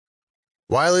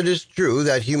While it is true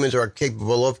that humans are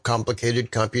capable of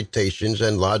complicated computations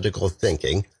and logical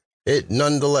thinking, it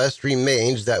nonetheless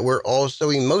remains that we're also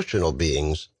emotional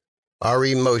beings. Our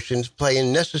emotions play a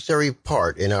necessary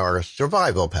part in our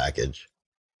survival package.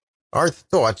 Our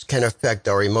thoughts can affect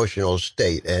our emotional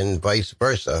state and vice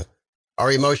versa.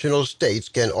 Our emotional states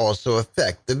can also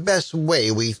affect the best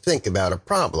way we think about a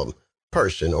problem,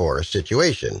 person, or a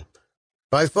situation.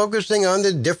 By focusing on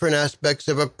the different aspects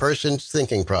of a person's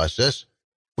thinking process,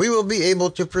 we will be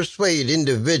able to persuade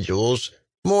individuals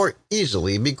more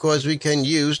easily because we can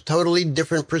use totally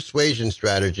different persuasion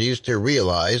strategies to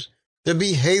realize the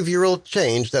behavioral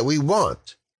change that we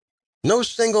want. No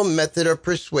single method of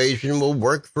persuasion will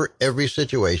work for every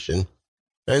situation,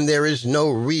 and there is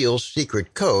no real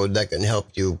secret code that can help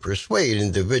you persuade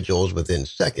individuals within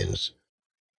seconds.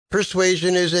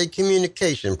 Persuasion is a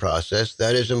communication process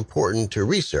that is important to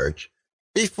research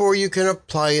before you can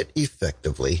apply it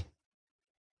effectively.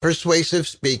 Persuasive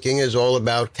speaking is all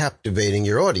about captivating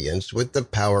your audience with the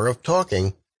power of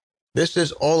talking. This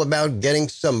is all about getting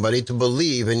somebody to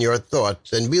believe in your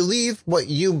thoughts and believe what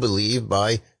you believe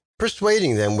by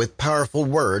persuading them with powerful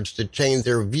words to change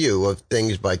their view of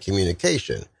things by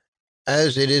communication,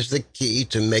 as it is the key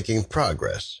to making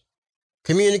progress.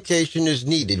 Communication is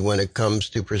needed when it comes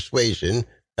to persuasion,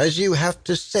 as you have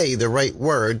to say the right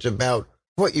words about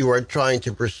what you are trying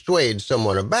to persuade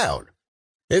someone about.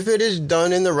 If it is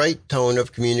done in the right tone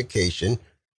of communication,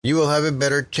 you will have a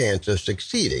better chance of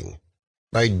succeeding.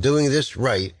 By doing this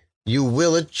right, you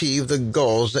will achieve the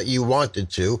goals that you wanted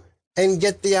to and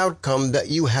get the outcome that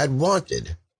you had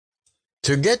wanted.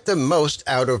 To get the most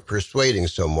out of persuading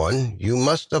someone, you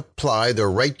must apply the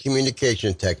right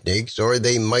communication techniques or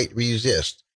they might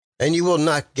resist, and you will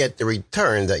not get the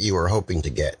return that you are hoping to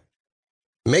get.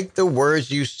 Make the words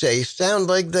you say sound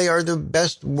like they are the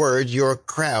best words your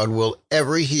crowd will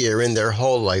ever hear in their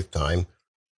whole lifetime.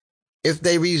 If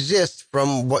they resist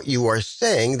from what you are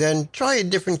saying, then try a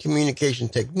different communication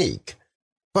technique.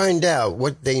 Find out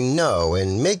what they know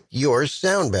and make yours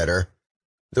sound better.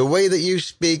 The way that you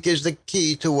speak is the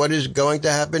key to what is going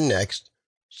to happen next,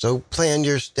 so plan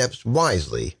your steps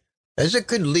wisely, as it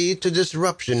could lead to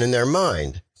disruption in their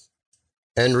mind.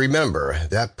 And remember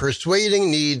that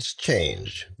persuading needs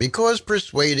change, because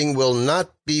persuading will not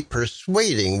be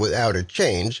persuading without a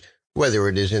change, whether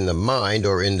it is in the mind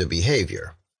or in the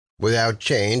behavior. Without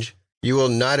change, you will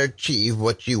not achieve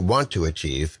what you want to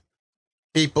achieve.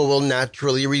 People will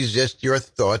naturally resist your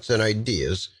thoughts and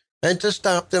ideas, and to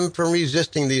stop them from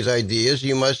resisting these ideas,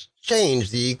 you must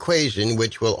change the equation,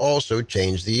 which will also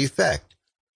change the effect.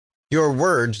 Your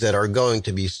words that are going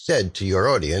to be said to your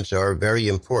audience are very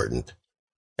important.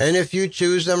 And if you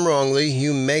choose them wrongly,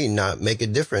 you may not make a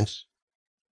difference.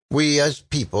 We as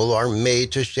people are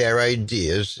made to share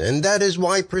ideas, and that is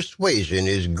why persuasion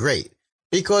is great,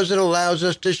 because it allows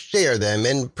us to share them,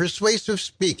 and persuasive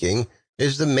speaking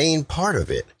is the main part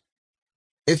of it.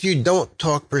 If you don't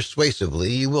talk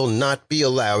persuasively, you will not be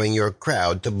allowing your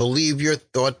crowd to believe your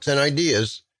thoughts and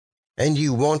ideas, and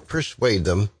you won't persuade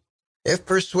them. If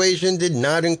persuasion did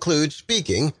not include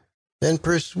speaking, then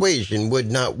persuasion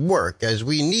would not work, as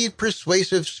we need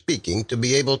persuasive speaking to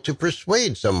be able to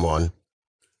persuade someone.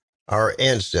 Our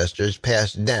ancestors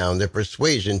passed down the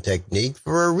persuasion technique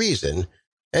for a reason,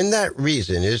 and that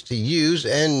reason is to use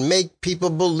and make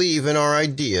people believe in our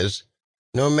ideas,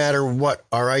 no matter what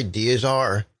our ideas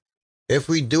are. If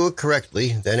we do it correctly,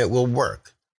 then it will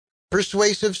work.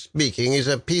 Persuasive speaking is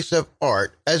a piece of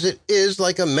art, as it is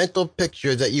like a mental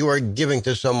picture that you are giving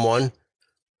to someone,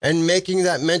 and making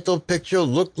that mental picture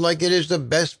look like it is the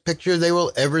best picture they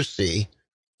will ever see.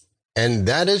 And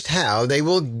that is how they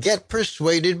will get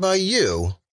persuaded by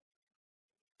you.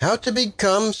 How to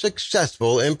become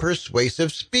successful in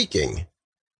persuasive speaking.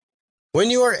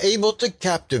 When you are able to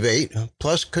captivate,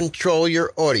 plus control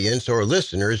your audience or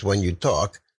listeners when you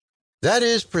talk, that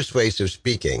is persuasive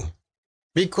speaking.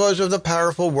 Because of the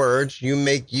powerful words you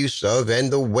make use of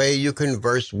and the way you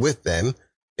converse with them,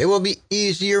 it will be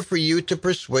easier for you to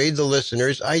persuade the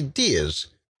listeners' ideas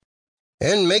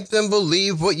and make them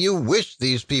believe what you wish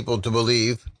these people to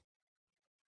believe.